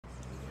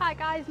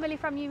Hi guys, Millie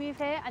from EweMove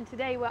here, and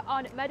today we're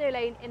on Meadow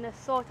Lane in the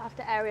sought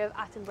after area of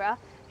Attenborough,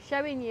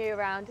 showing you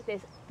around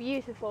this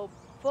beautiful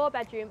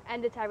 4-bedroom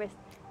end of terrace,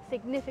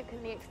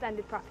 significantly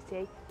extended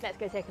property. Let's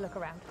go take a look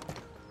around.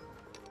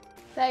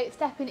 So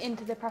stepping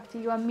into the property,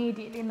 you are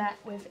immediately met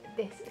with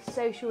this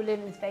social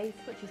living space,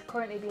 which is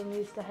currently being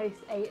used to host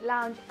a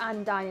lounge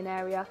and dining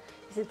area.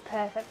 This is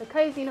perfect for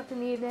cozying up in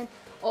the evening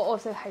or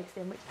also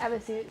hosting, whichever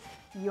suits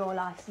your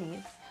life's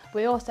needs.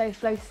 We also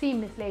flow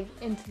seamlessly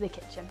into the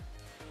kitchen.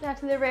 Now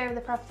to the rear of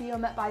the property, you're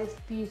met by this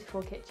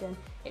beautiful kitchen.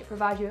 It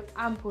provides you with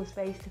ample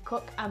space to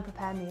cook and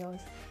prepare meals.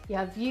 You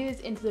have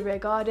views into the rear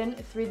garden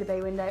through the bay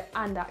window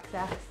and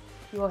access.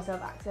 You also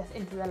have access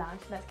into the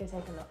lounge. Let's go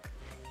take a look.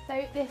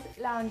 So this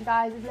lounge,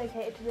 guys, is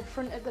located to the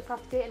front of the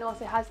property and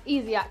also has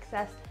easy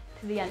access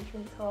to the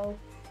entrance hall.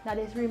 Now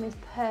this room is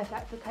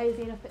perfect for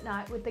cozying up at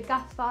night with the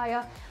gas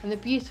fire and the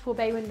beautiful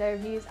bay window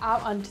views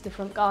out onto the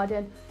front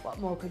garden. What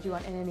more could you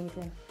want in an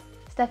evening?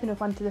 Stepping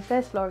up onto the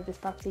first floor of this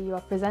property, you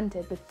are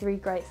presented with 3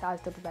 great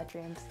sized double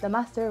bedrooms, the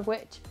master of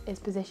which is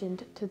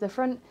positioned to the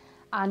front,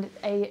 and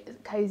a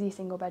cosy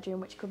single bedroom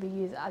which could be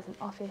used as an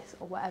office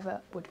or whatever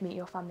would meet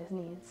your family's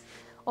needs.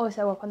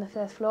 Also up on the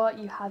first floor,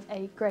 you have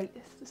a great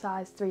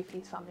sized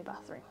 3-piece family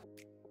bathroom.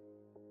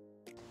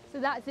 So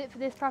that's it for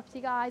this property,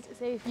 guys.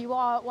 So if you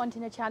are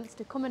wanting a chance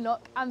to come and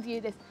look and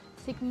view this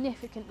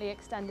significantly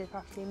extended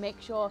property,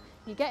 make sure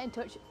you get in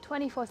touch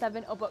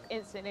 24/7 or book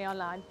instantly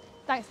online.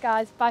 Thanks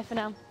guys, bye for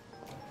now.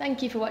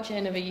 Thank you for watching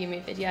another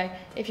EweMove video.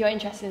 If you're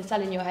interested in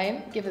selling your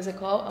home, give us a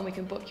call and we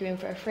can book you in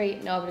for a free,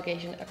 no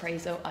obligation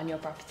appraisal on your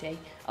property.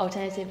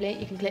 Alternatively,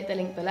 you can click the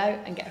link below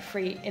and get a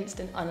free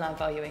instant online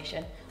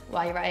valuation.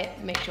 While you're at it,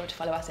 make sure to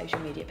follow our social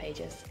media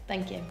pages.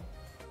 Thank you.